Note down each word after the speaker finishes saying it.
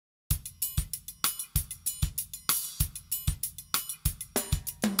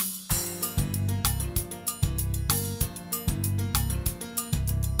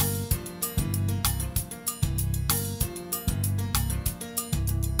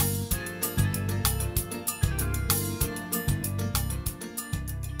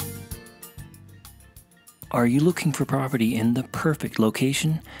Are you looking for property in the perfect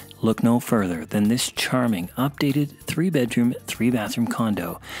location? Look no further than this charming, updated 3-bedroom, 3-bathroom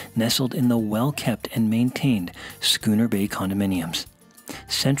condo nestled in the well-kept and maintained Schooner Bay condominiums.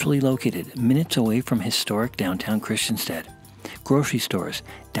 Centrally located, minutes away from historic downtown Christiansted, grocery stores,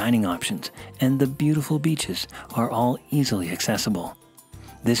 dining options, and the beautiful beaches are all easily accessible.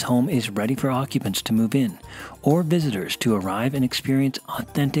 This home is ready for occupants to move in or visitors to arrive and experience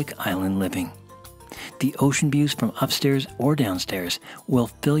authentic island living. The ocean views from upstairs or downstairs will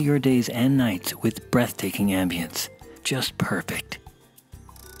fill your days and nights with breathtaking ambience. Just perfect.